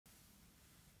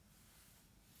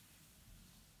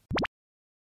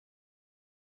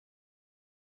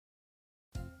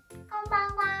んば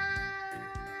んは。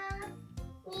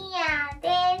みや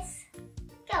です。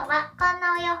今日はこん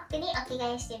なお洋服にお着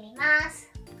替えしてみます。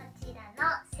こちらの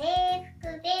制服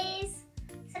です。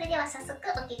それでは早速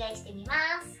お着替えしてみま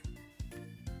す。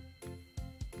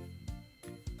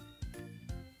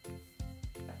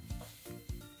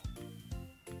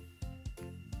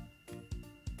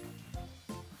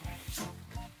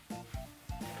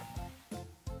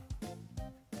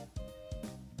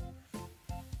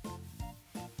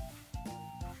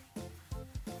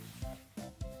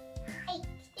はい、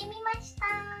着てみました。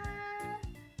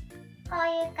こう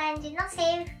いう感じの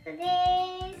制服で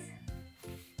す。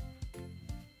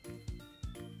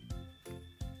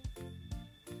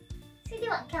それで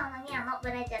は今日のニアのブ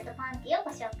ラジャーとパンティを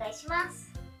ご紹介しま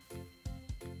す。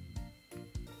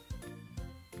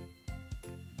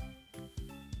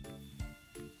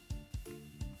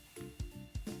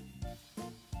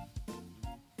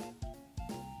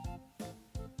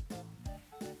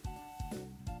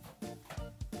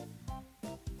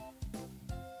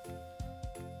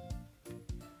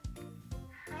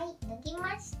はい、脱ぎ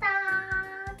ました。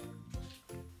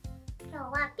今日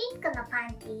はピンクのパ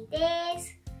ンティで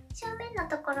す。正面の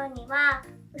ところには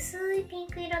薄いピン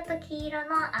ク色と黄色の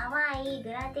淡い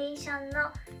グラデーション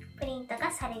のプリント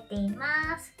がされてい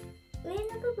ます。上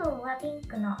の部分はピン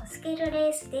クのスケルレ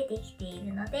ースでできてい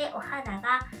るのでお肌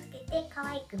が透けて可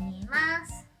愛く見えま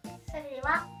す。それで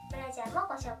はブラジャーも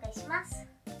ご紹介します。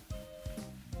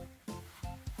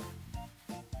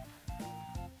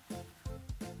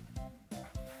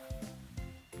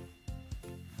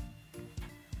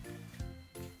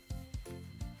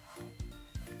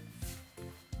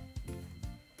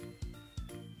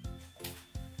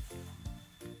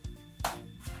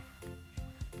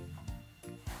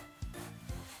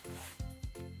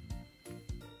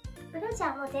ブラジ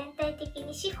ャーも全体的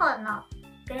にシフォンの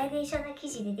グラデーションの生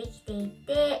地でできてい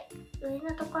て、上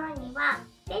のところには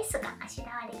レースがあしら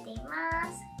われていま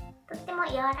す。とっても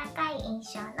柔らかい印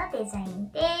象のデザイン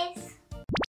です。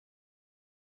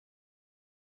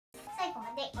最後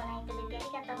までご覧いただき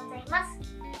ありがとうございます。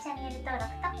チャンネル登録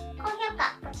と高評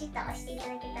価ポチッと押していた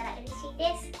だけたら嬉しい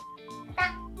です。ま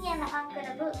た、ミヤのファンク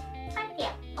ラブパンテ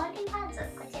ィアオンリーファンズ、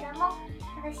こちらも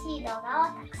楽しい動画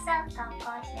をたくさん投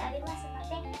稿しておりますの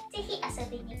で、ぜひ遊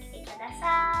びに来てくだ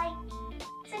さい。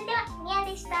それではミヤ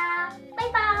でした。バ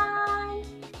イバーイ。